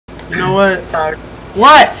You know what?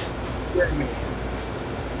 What?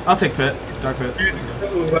 I'll take pit. Dark pit.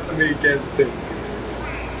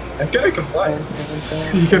 I'm gonna complain.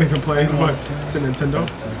 You're gonna complain? What? To Nintendo?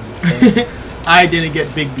 I didn't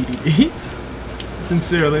get big BDB.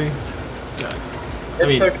 Sincerely. I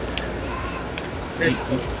mean,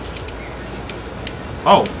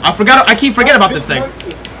 oh, I forgot. I keep forgetting about this thing.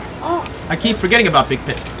 I keep forgetting about big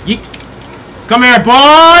pits. Yeet. Come here, boy.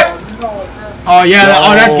 Oh yeah.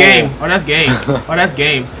 Oh, that's game. Oh, that's game. Oh, that's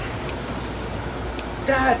game.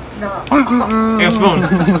 That's not. Hey, spoon.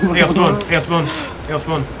 Hey, spoon. Hey, spoon. Hey,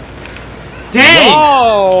 spoon. Dang!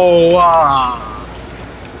 Oh!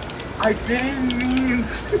 I didn't mean.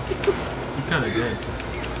 You kind of did.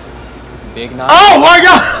 Big nine. Oh my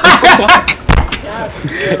god!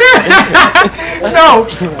 No,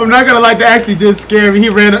 I'm not gonna lie. That actually did scare me. He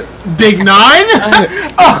ran a big 9.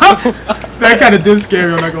 Oh, that kind of did scare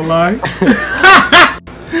me. I'm not gonna lie.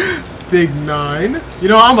 Big 9. You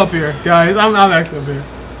know, I'm up here, guys. I'm actually up here.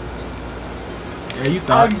 Yeah, you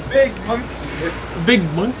thought. I'm big monkey. Big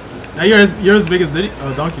monkey. Now you're as big as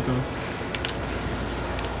Donkey Kong.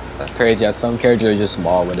 That's crazy. Yeah, some characters are just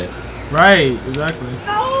small with it. Right. Exactly.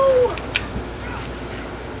 No.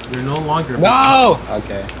 You're no longer. No.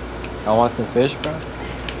 Okay. I want some fish, bro.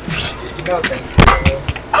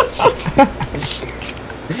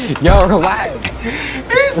 Yo, relax.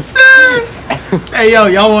 He said, "Hey, yo,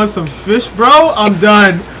 y'all want some fish, bro? I'm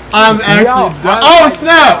done. I'm actually done." Oh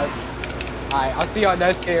snap! Alright, I'll see you on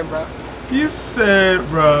next game, bro. You said,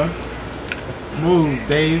 bro. Move,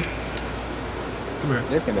 Dave. Come here.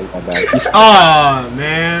 Dave can make my bag. Aw,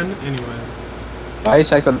 man. Anyways. Why are you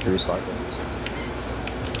sex on the 3-star games?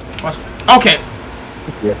 Watch. Okay.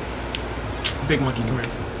 Yeah. Big monkey, come here.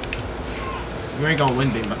 You ain't gonna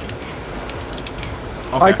win, big monkey.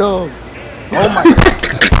 Okay. Michael! Oh my.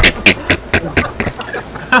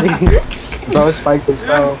 Bro spiked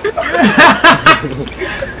himself.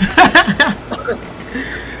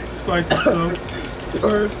 Spiked himself.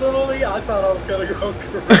 Personally, I thought I was gonna go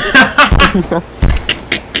crazy.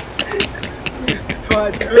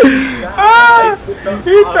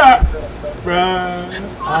 He thought, bruh,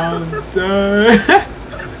 I'm done.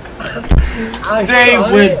 Dave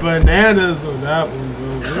went bananas on that one, bro.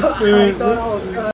 This